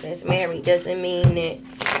this person is married doesn't mean that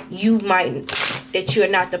you might that you're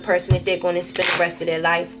not the person that they're going to spend the rest of their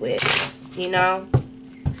life with. You know?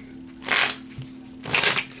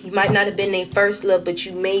 You might not have been their first love, but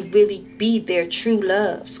you may really be their true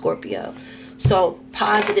love, Scorpio. So,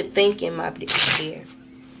 positive thinking, my dear.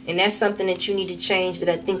 And that's something that you need to change, that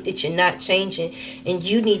I think that you're not changing. And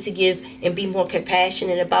you need to give and be more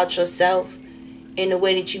compassionate about yourself in the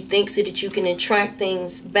way that you think, so that you can attract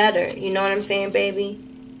things better. You know what I'm saying, baby?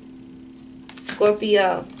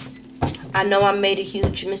 Scorpio, I know I made a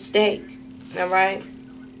huge mistake. Alright?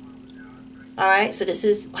 Alright, so this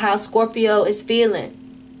is how Scorpio is feeling.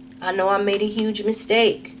 I know I made a huge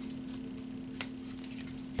mistake.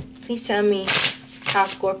 Please tell me how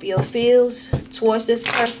Scorpio feels towards this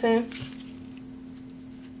person.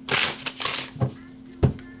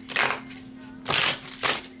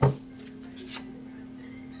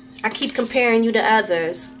 I keep comparing you to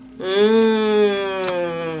others.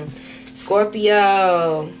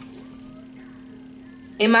 Scorpio.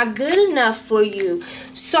 Am I good enough for you?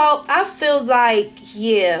 So I feel like,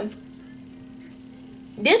 yeah,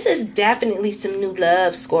 this is definitely some new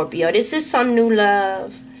love, Scorpio. This is some new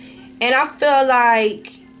love. And I feel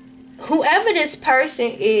like whoever this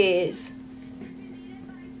person is,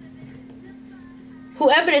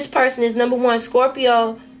 number one,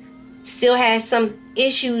 Scorpio still has some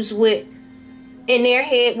issues with, in their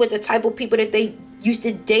head, with the type of people that they used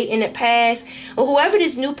to date in the past. Or whoever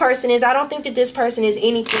this new person is, I don't think that this person is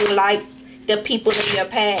anything like the people in your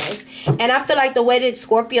past. And I feel like the way that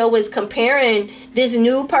Scorpio was comparing this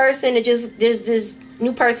new person that just this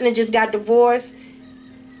new person that just got divorced,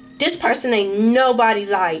 this person ain't nobody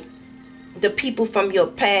like the people from your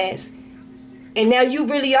past. And now you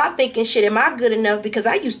really are thinking, shit, am I good enough? Because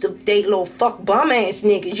I used to date little fuck bum ass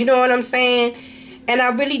niggas. You know what I'm saying? And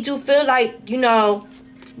I really do feel like, you know,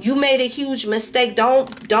 you made a huge mistake.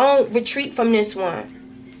 Don't retreat from this one.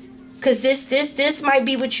 Because this might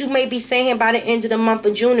be what you may be saying by the end of the month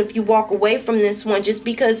of June if you walk away from this one, just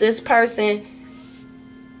because this person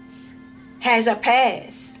has a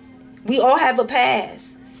past. We all have a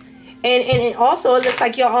past. And also it looks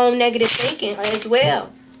like your own negative thinking as well.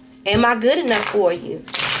 Am I good enough for you?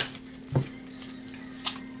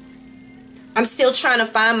 I'm still trying to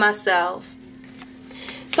find myself.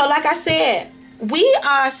 So like I said, we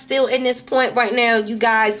are still in this point right now, you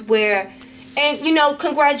guys, where, and you know,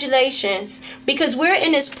 congratulations, because we're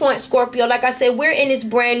in this point, Scorpio, like I said, we're in this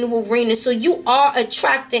brand new arena. So you are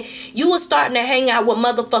attracting, you are starting to hang out with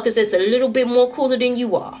motherfuckers that's a little bit more cooler than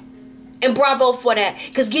you are. And bravo for that.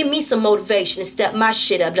 Because give me some motivation to step my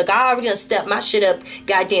shit up. Look, I already done stepped my shit up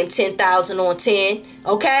goddamn 10,000 on 10.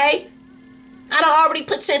 Okay? I done already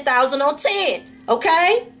put 10,000 on 10.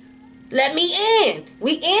 Okay? Let me in.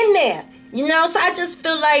 We in there. You know? So I just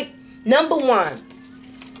feel like, number one,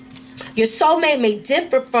 your soulmate may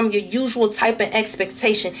differ from your usual type of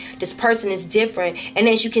expectation. This person is different. And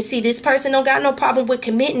as you can see, this person don't got no problem with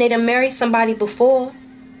committing. They done married somebody before.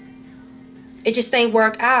 It just ain't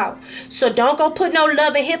work out. So don't go put no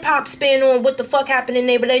love and hip hop spin on what the fuck happened in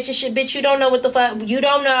their relationship. Bitch, you don't know what the fuck. You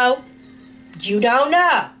don't know. You don't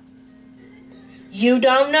know. You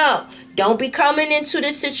don't know. Don't be coming into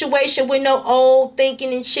this situation with no old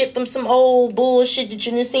thinking and shit from some old bullshit that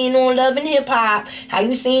you done seen on Love and Hip Hop. How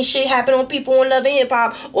you seen shit happen on people on Love and Hip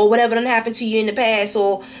Hop, or whatever done happened to you in the past,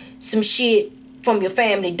 or some shit from your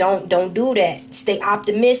family. Don't do that. Stay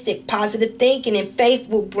optimistic. Positive thinking and faith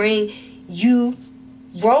will bring you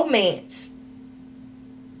romance.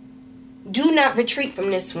 Do not retreat from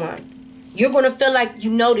this one. You're going to feel like you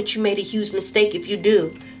know that you made a huge mistake if you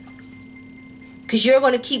do. Because you're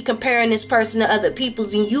going to keep comparing this person to other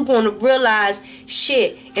people's, and you're going to realize,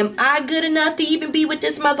 shit, am I good enough to even be with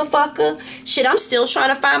this motherfucker? Shit, I'm still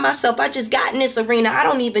trying to find myself. I just got in this arena. I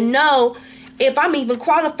don't even know if I'm even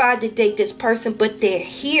qualified to date this person, but they're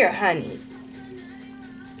here, honey.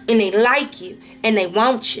 And they like you, and they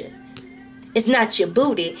want you. It's not your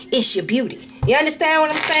booty, it's your beauty. You understand what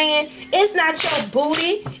I'm saying? It's not your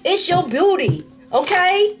booty, it's your beauty.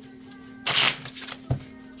 Okay?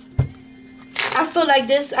 I feel like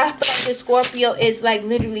this Scorpio is like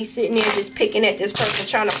literally sitting there just picking at this person,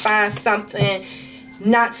 trying to find something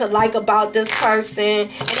not to like about this person.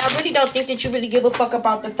 And I really don't think that you really give a fuck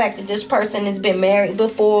about the fact that this person has been married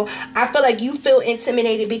before. I feel like you feel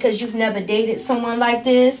intimidated because you've never dated someone like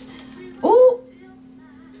this. Ooh.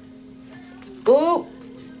 Ooh.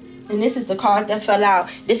 And this is the card that fell out.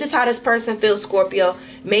 This is how this person feels, Scorpio.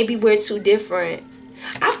 Maybe we're too different.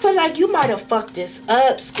 I feel like you might have fucked this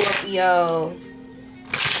up, Scorpio.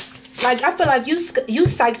 Like, I feel like you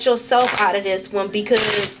psyched yourself out of this one,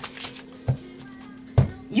 because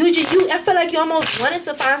I feel like you almost wanted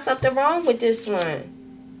to find something wrong with this one.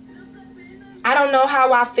 I don't know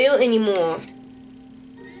how I feel anymore.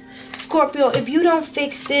 Scorpio, if you don't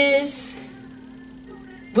fix this,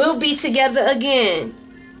 we'll be together again.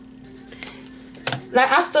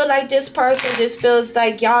 Like, I feel like this person just feels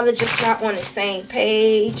like y'all are just not on the same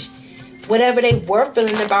page. Whatever they were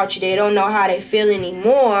feeling about you, they don't know how they feel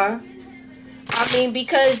anymore. I mean,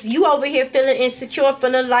 because you over here feeling insecure,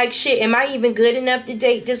 feeling like shit. Am I even good enough to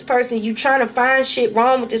date this person? You trying to find shit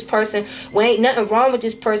wrong with this person. Well, ain't nothing wrong with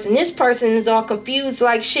this person. This person is all confused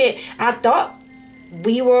like shit. I thought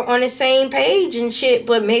we were on the same page and shit,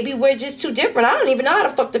 but maybe we're just too different. I don't even know how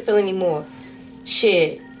the fuck to feel anymore.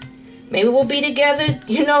 Shit. Maybe we'll be together,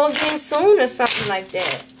 you know, again soon or something like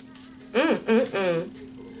that.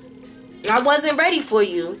 I wasn't ready for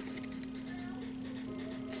you.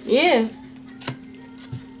 Yeah.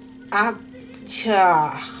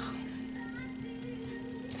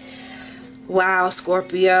 Wow,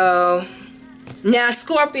 Scorpio. Now,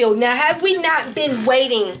 Scorpio, now have we not been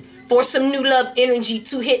waiting for some new love energy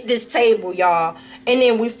to hit this table, y'all? And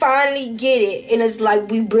then we finally get it, and it's like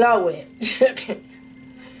we blow it.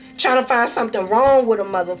 Trying to find something wrong with a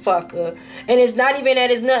motherfucker. And it's not even that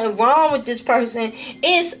there's nothing wrong with this person.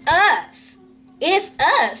 It's us. It's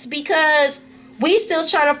us. Because we still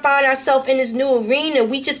trying to find ourselves in this new arena.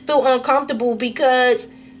 We just feel uncomfortable because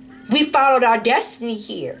we followed our destiny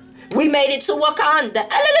here. We made it to Wakanda.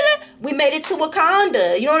 We made it to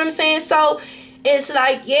Wakanda. You know what I'm saying? So it's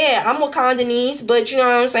like, yeah, I'm Wakandanese, but you know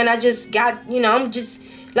what I'm saying? I just got, you know, I'm just,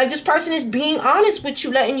 like, this person is being honest with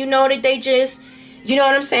you, letting you know that they just, you know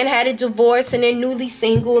what I'm saying, had a divorce and they're newly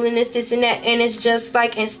single and this and that. And it's just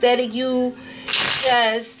like, instead of you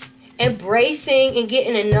just embracing and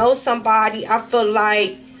getting to know somebody, I feel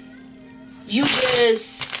like you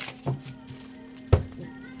just,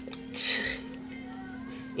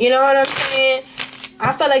 you know what I'm saying?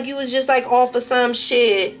 I felt like you was just like off of some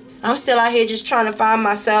shit. I'm still out here just trying to find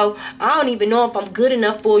myself. I don't even know if I'm good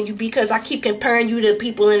enough for you because I keep comparing you to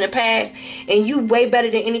people in the past. And you way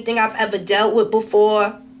better than anything I've ever dealt with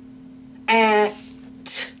before. And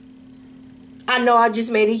I know I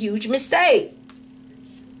just made a huge mistake.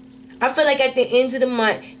 I feel like at the end of the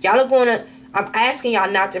month, y'all are going to, I'm asking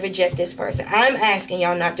y'all not to reject this person. I'm asking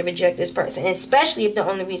y'all not to reject this person. And especially if the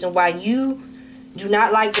only reason why you do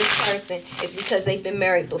not like this person is because they've been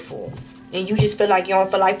married before. And you just feel like you don't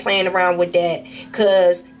feel like playing around with that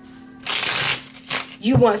because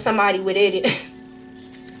you want somebody with it.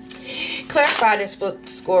 Clarify this for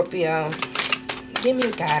Scorpio. Give me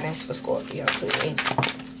guidance for Scorpio, please.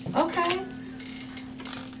 Okay.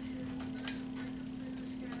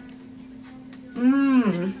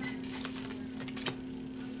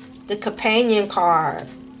 The companion card.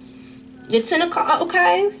 Your 10 of cards,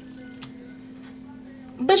 okay.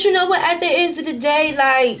 But you know what? At the end of the day,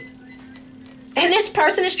 like, and this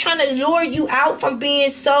person is trying to lure you out from being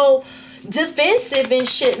so defensive and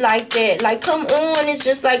shit like that. Like, come on. It's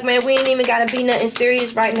just like, man, we ain't even got to be nothing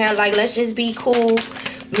serious right now. Like, let's just be cool.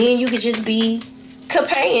 Me and you could just be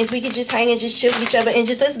companions. We could just hang and just chill with each other and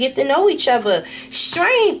just let's get to know each other.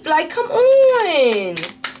 Strength. Like, come on.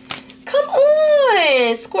 Come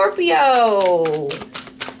on, Scorpio.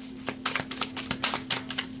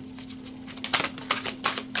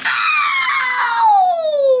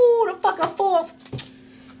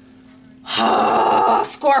 Oh,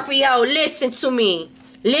 Scorpio, listen to me.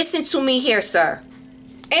 Listen to me here, sir.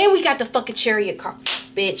 And we got the fucking chariot card.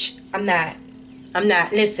 Bitch, I'm not.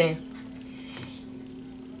 Listen.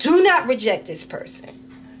 Do not reject this person.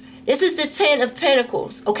 This is the 10 of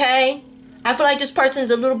Pentacles, okay? I feel like this person is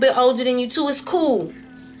a little bit older than you too. It's cool.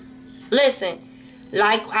 Listen.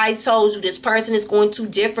 Like I told you, this person is going to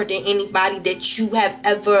differ than anybody that you have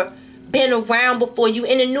ever been around before. You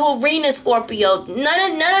in a new arena, Scorpio.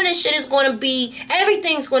 None of this shit is going to be,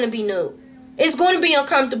 everything's going to be new. It's going to be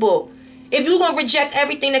uncomfortable. If you're going to reject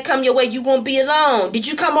everything that come your way, you're going to be alone. Did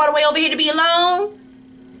you come all the way over here to be alone?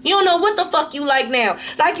 You don't know what the fuck you like now.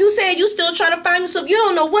 Like you said, you still trying to find yourself. You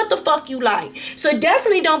don't know what the fuck you like. So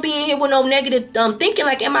definitely don't be in here with no negative thinking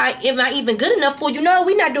like, am I even good enough for you? No,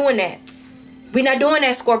 we're not doing that. We're not doing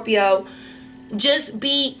that, Scorpio. Just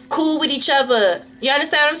be cool with each other. You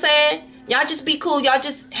understand what I'm saying? Y'all just be cool. Y'all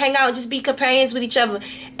just hang out. Just be companions with each other.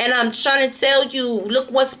 And I'm trying to tell you, look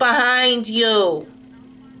what's behind you.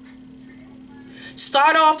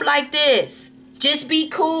 Start off like this. Just be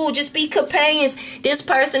cool. Just be companions. This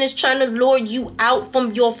person is trying to lure you out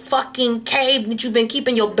from your fucking cave that you've been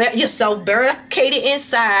keeping yourself barricaded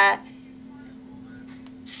inside.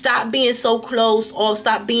 Stop being so closed off.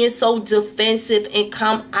 Stop being so defensive and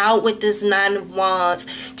come out with this 9 of Wands.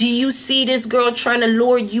 Do you see this girl trying to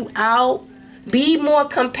lure you out? Be more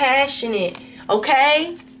compassionate,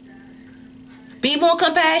 okay? Be more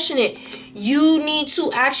compassionate. You need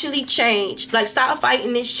to actually change. Like, stop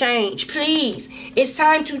fighting this change. Please. It's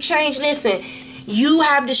time to change. Listen, you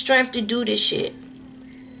have the strength to do this shit.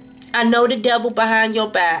 I know the devil behind your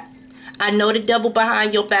back. I know the devil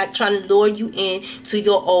behind your back trying to lure you in to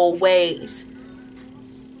your old ways.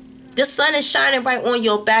 The sun is shining right on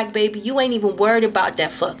your back, baby. You ain't even worried about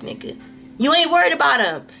that fuck nigga. You ain't worried about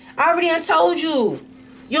him. I already done told you.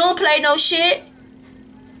 You don't play no shit.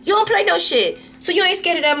 You don't play no shit. So you ain't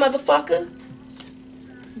scared of that motherfucker?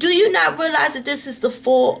 Do you not realize that this is the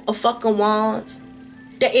Four of fucking Wands?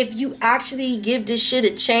 That if you actually give this shit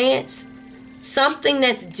a chance, something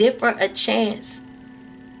that's different a chance,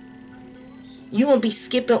 you won't be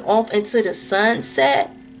skipping off into the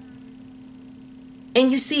sunset.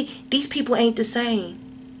 And you see, these people ain't the same.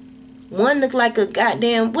 One look like a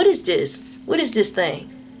goddamn, what is this? What is this thing?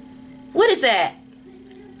 What is that?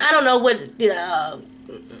 I don't know what,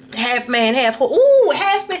 half man, half horse. Ooh,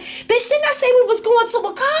 half man. Bitch, didn't I say we was going to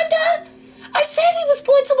Wakanda? I said we was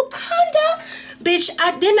going to Wakanda. Bitch,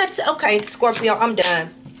 I did not. Okay, Scorpio, I'm done.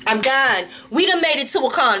 I'm done. We done made it to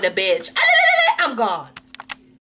Wakanda, bitch. I'm gone.